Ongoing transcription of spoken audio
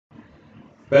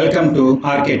Welcome to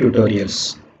RK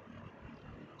Tutorials.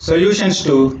 Solutions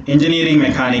to Engineering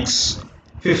Mechanics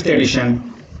 5th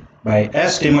edition by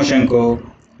S. Timoshenko,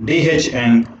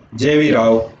 DHN, JV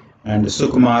Rao and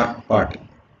Sukumar Patil.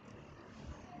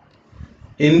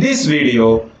 In this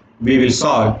video, we will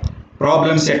solve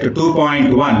problem set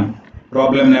 2.1,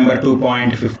 problem number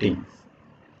 2.15.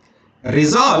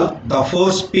 Resolve the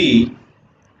force P,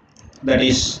 that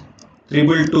is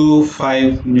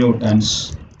 2225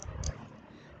 newtons,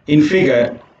 in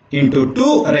figure into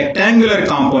two rectangular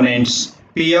components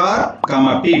PR,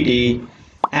 PT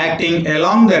acting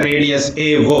along the radius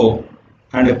AO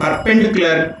and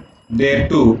perpendicular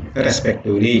thereto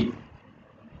respectively.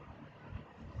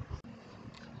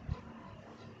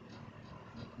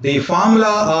 The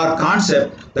formula or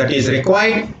concept that is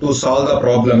required to solve the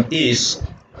problem is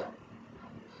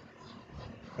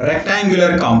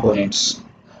rectangular components.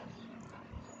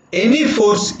 Any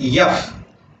force F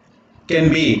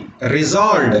can be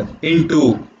resolved into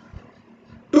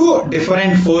two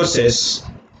different forces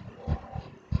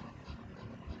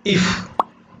if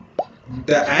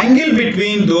the angle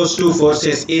between those two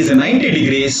forces is 90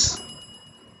 degrees,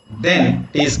 then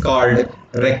it is called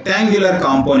rectangular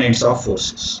components of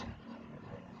forces.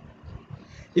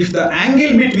 If the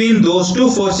angle between those two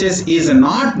forces is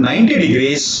not 90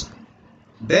 degrees,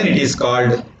 then it is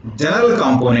called general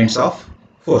components of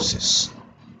forces.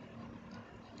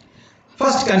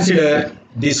 First, consider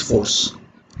this force.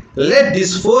 Let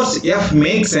this force F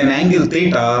makes an angle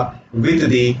theta with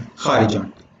the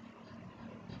horizontal.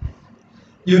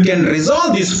 You can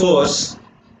resolve this force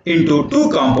into two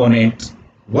components.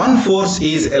 One force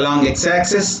is along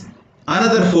x-axis,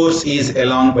 another force is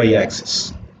along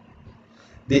y-axis.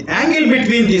 The angle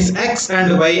between this x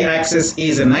and y-axis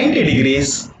is 90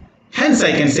 degrees, hence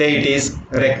I can say it is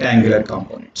rectangular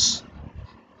components.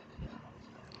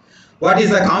 What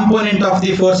is the component of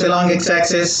the force along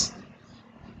x-axis?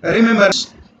 Remember,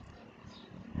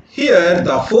 here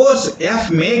the force F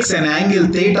makes an angle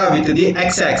theta with the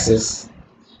x-axis.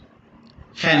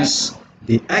 Hence,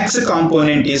 the x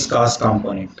component is cos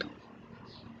component.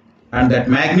 And that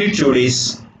magnitude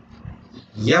is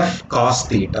F cos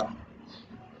theta.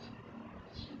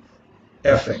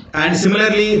 Fx. And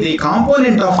similarly, the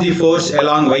component of the force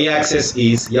along y-axis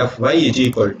is Fy is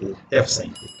equal to F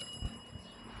sin theta.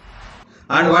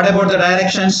 And what about the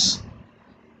directions?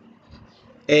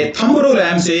 A thumb rule I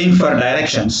am saying for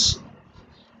directions.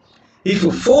 If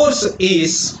force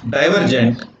is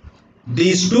divergent,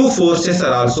 these two forces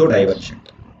are also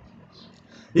divergent.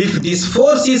 If this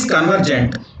force is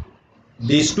convergent,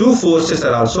 these two forces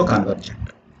are also convergent.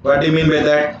 What do you mean by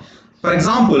that? For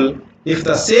example, if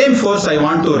the same force I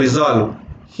want to resolve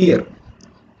here,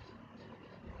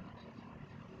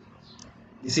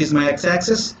 this is my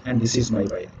x-axis and this is my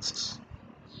y-axis.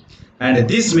 And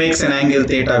this makes an angle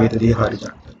theta with the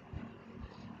horizontal.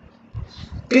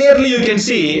 Clearly you can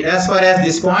see, as far as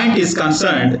this point is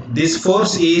concerned, this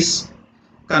force is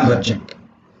convergent.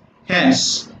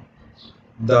 Hence,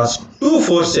 the two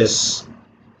forces,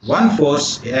 one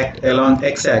force act along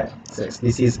x-axis,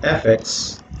 this is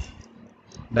Fx,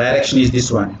 direction is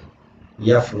this one,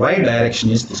 Fy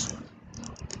direction is this one.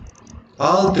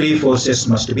 All three forces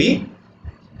must be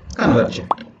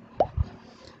convergent.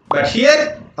 But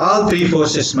here, all three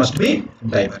forces must be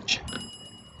divergent.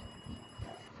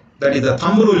 That is the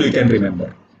thumb rule you can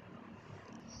remember.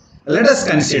 Let us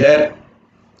consider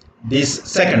this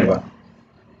second one.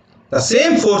 The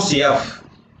same force F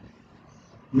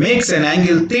makes an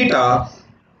angle theta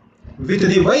with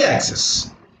the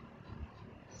y-axis.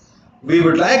 We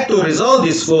would like to resolve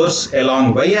this force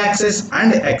along y-axis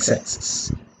and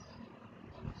x-axis.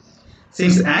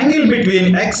 Since angle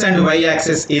between x and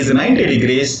y-axis is 90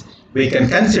 degrees, we can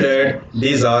consider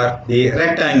these are the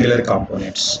rectangular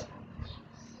components.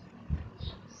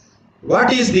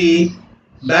 What is the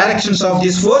directions of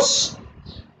this force?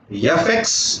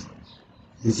 Fx,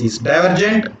 this is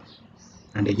divergent,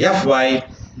 and Fy,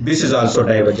 this is also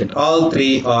divergent. All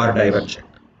three are divergent.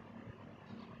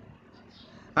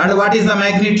 And what is the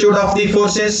magnitude of the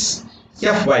forces?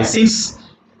 Fy. Since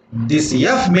this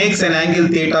F makes an angle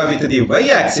theta with the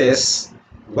y-axis,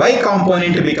 y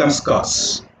component becomes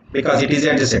cos because it is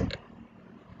adjacent.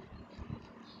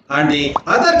 And the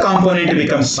other component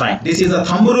becomes sine. This is a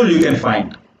thumb rule you can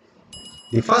find.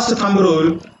 The first thumb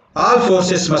rule, all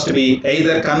forces must be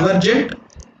either convergent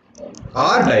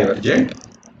or divergent.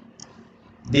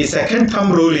 The second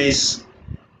thumb rule is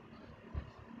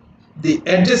the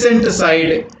adjacent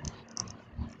side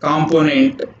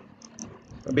component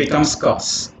becomes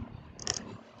cos.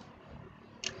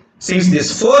 Since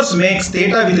this force makes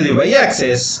theta with the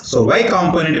y-axis, so y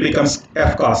component becomes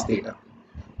f cos theta.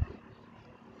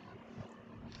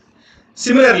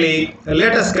 Similarly,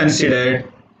 let us consider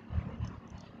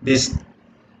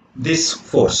this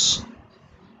force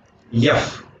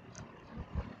F.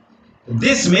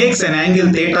 This makes an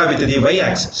angle theta with the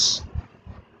y-axis.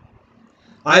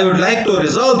 I would like to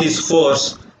resolve this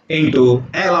force into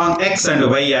along x and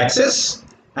y-axis.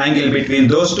 Angle between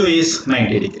those two is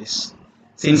 90 degrees.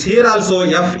 Since here also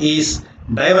F is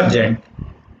divergent,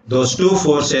 those two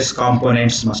forces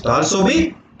components must also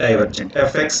be divergent,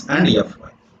 Fx and Fy.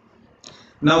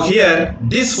 Now here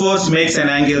this force makes an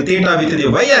angle theta with the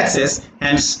y-axis,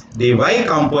 hence the y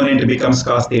component becomes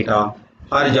cos theta,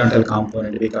 horizontal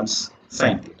component becomes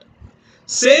sin theta.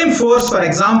 Same force, for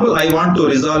example, I want to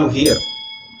resolve here.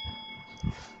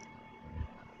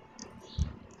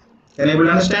 Can you able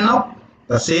to understand now?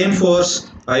 The same force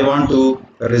I want to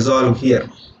resolve here.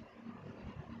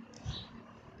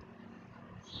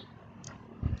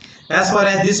 As far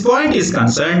as this point is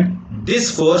concerned,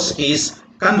 this force is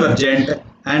convergent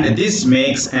and this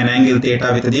makes an angle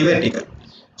theta with the vertical.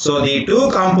 So the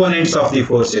two components of the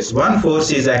forces, one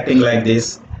force is acting like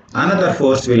this, another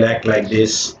force will act like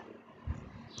this,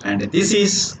 and this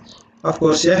is of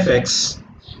course Fx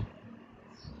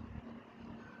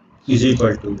is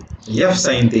equal to F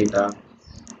sin theta,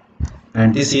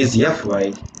 and this is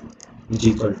Fy is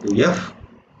equal to F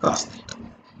cos theta.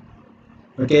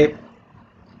 Okay.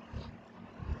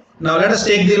 Now let us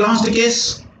take the last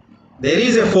case. There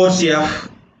is a force F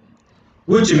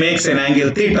which makes an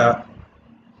angle theta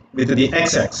with the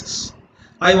x-axis.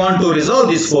 I want to resolve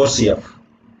this force F.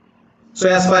 So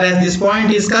as far as this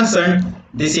point is concerned,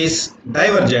 this is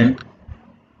divergent.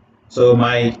 So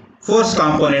my force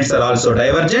components are also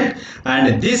divergent,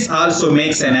 and this also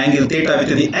makes an angle theta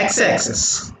with the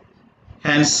x-axis.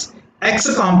 Hence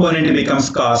x component becomes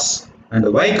cos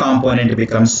and y component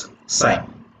becomes sin.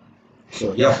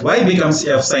 So Fy becomes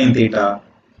F sin theta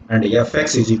and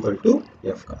Fx is equal to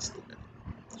F cos theta.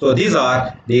 So these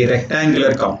are the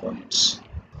rectangular components.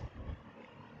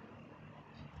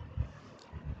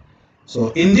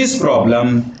 So in this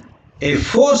problem, a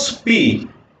force P,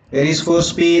 where is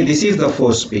force P? This is the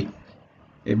force P.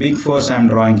 A big force I am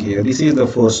drawing here. This is the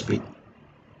force P.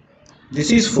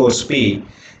 This is force P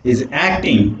is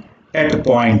acting at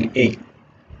point A.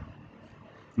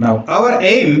 Now our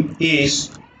aim is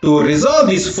to resolve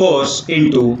this force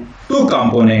into two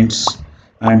components,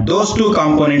 and those two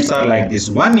components are like this.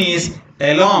 One is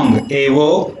along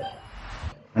AO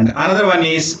and another one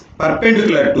is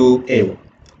perpendicular to AO.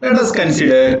 Let us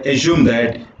assume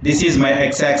that this is my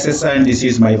x-axis and this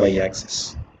is my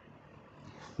y-axis.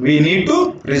 We need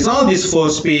to resolve this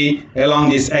force P along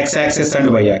this x-axis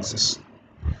and y-axis.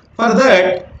 For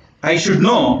that, I should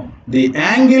know the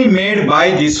angle made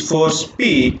by this force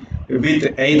P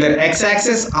with either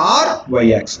x-axis or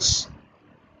y-axis.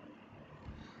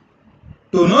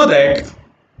 To know that,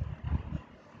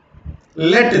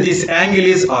 let this angle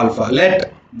is alpha.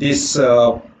 Let this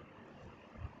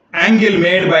angle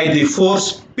made by the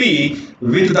force P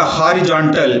with the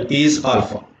horizontal is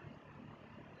alpha.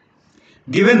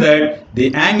 Given that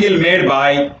the angle made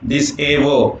by this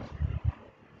AO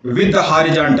with the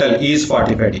horizontal is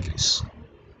 45 degrees.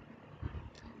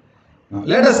 Now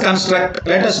let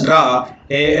us draw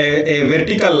a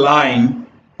vertical line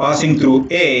passing through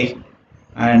A,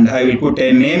 and I will put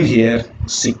a name here,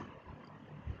 C.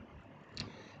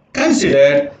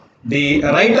 Consider the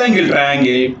right angle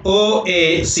triangle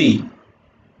OAC.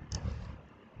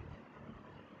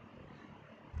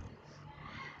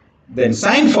 Then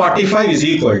sin 45 is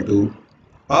equal to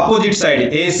opposite side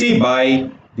AC by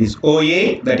this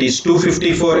OA, that is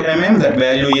 254 mm, that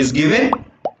value is given.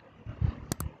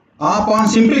 Upon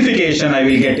simplification, I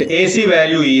will get AC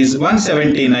value is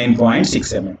 179.6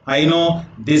 mm. I know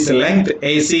this length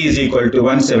AC is equal to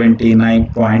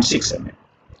 179.6 mm.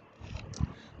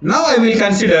 Now I will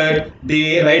consider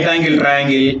the right angle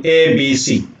triangle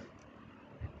ABC.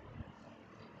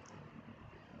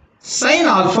 Sin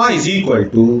alpha is equal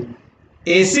to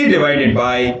AC divided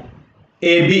by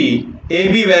AB.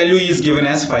 AB value is given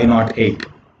as 508.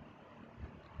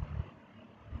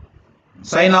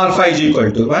 Sin alpha is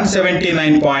equal to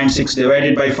 179.6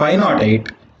 divided by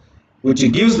 508, which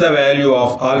gives the value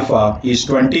of alpha is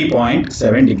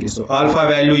 20.7 degrees. So alpha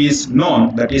value is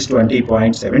known, that is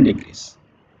 20.7 degrees.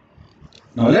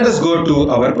 Now let us go to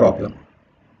our problem.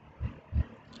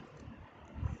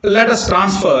 Let us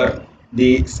transfer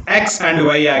the x and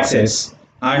y axis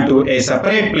onto a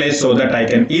separate place so that I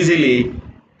can easily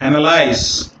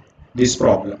analyze this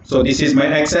problem. So this is my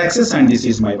x axis and this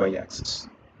is my y axis.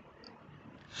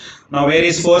 Now where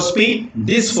is force P?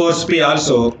 This force P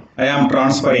also I am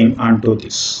transferring onto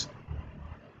this.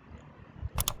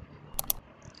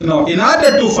 Now, in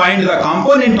order to find the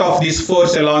component of this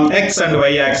force along x and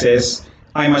y axis,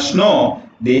 I must know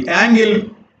the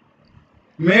angle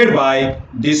made by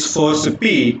this force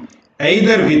P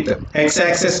either with x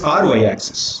axis or y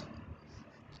axis.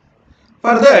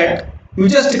 For that, you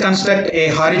just construct a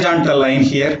horizontal line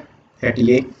here at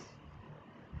A.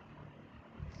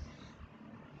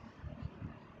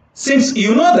 Since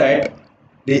you know that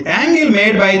the angle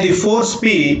made by the force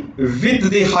P with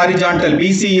the horizontal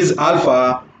BC is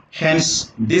alpha,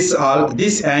 hence this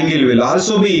angle will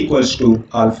also be equals to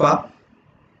alpha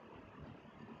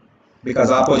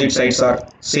because opposite sides are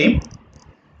same.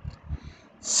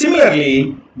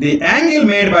 Similarly, the angle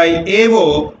made by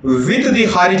AO with the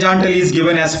horizontal is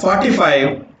given as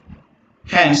 45,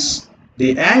 hence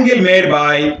the angle made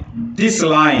by this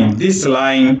line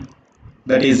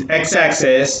that is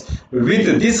x-axis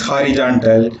with this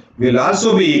horizontal will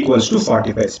also be equals to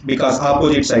 45 because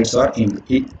opposite sides are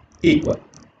equal.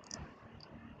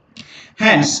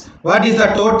 Hence, what is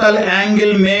the total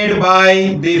angle made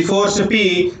by the force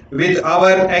P with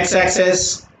our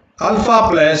x-axis? Alpha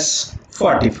plus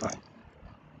 45.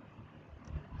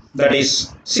 That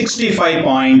is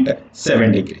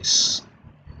 65.7 degrees.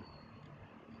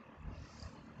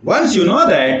 Once you know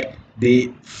that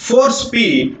the force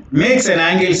P makes an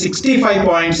angle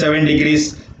 65.7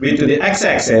 degrees with the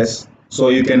x-axis, so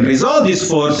you can resolve this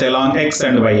force along x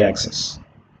and y axis.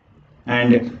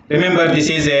 And remember, this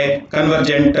is a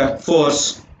convergent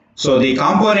force, so the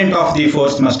component of the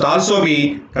force must also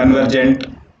be convergent.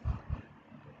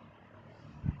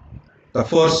 The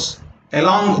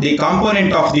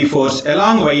component of the force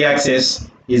along y axis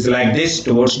is like this,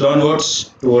 towards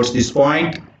downwards, towards this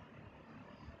point.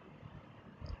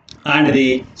 And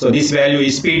so this value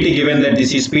is Pt, given that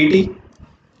this is Pt.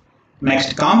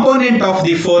 Next, component of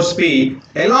the force P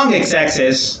along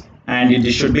x-axis, and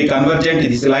it should be convergent.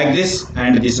 It is like this,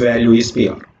 and this value is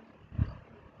Pr.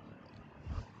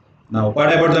 Now,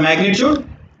 what about the magnitude?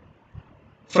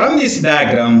 From this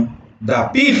diagram, the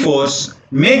P force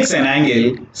makes an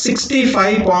angle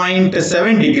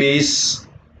 65.7 degrees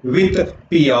with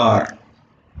PR.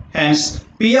 Hence,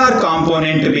 PR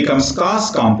component becomes cos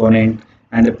component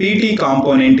and the PT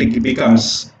component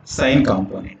becomes sin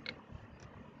component.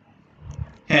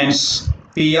 Hence,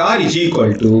 PR is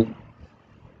equal to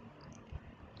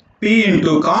P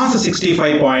into cos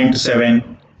 65.7,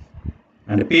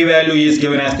 and P value is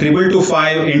given as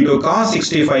 3225 into cos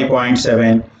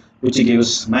 65.7, which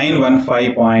gives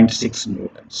 915.6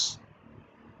 newtons.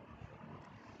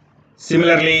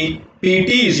 Similarly, PT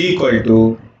is equal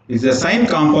to the sine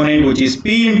component, which is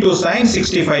P into sine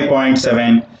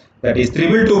 65.7, that is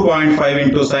 322.5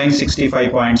 into sine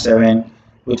 65.7,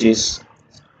 which is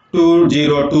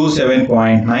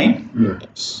 2027.9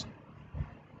 newtons.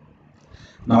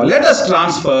 Now let us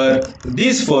transfer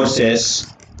these forces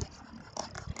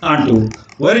onto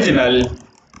original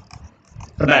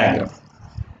diagram.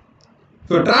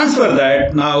 To transfer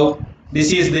that, now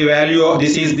this is the value of,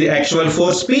 this is the actual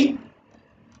force P.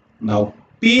 Now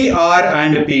PR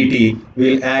and PT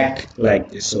will act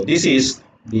like this. So this is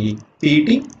the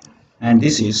PT and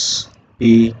this is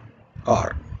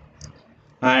PR,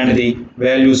 and the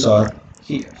values are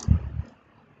here.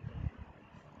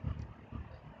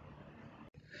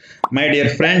 My dear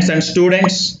friends and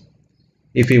students,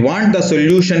 if you want the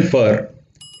solution for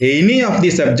any of the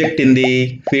subject in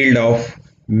the field of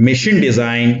machine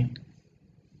design,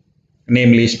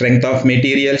 namely strength of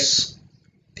materials,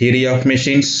 theory of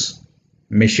machines,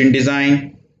 machine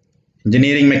design,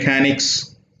 engineering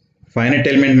mechanics, finite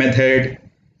element method,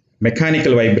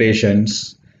 mechanical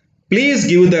vibrations, please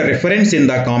give the reference in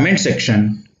the comment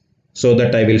section so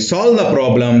that I will solve the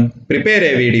problem, prepare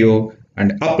a video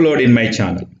and upload in my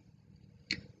channel.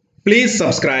 Please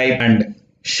subscribe and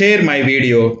share my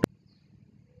video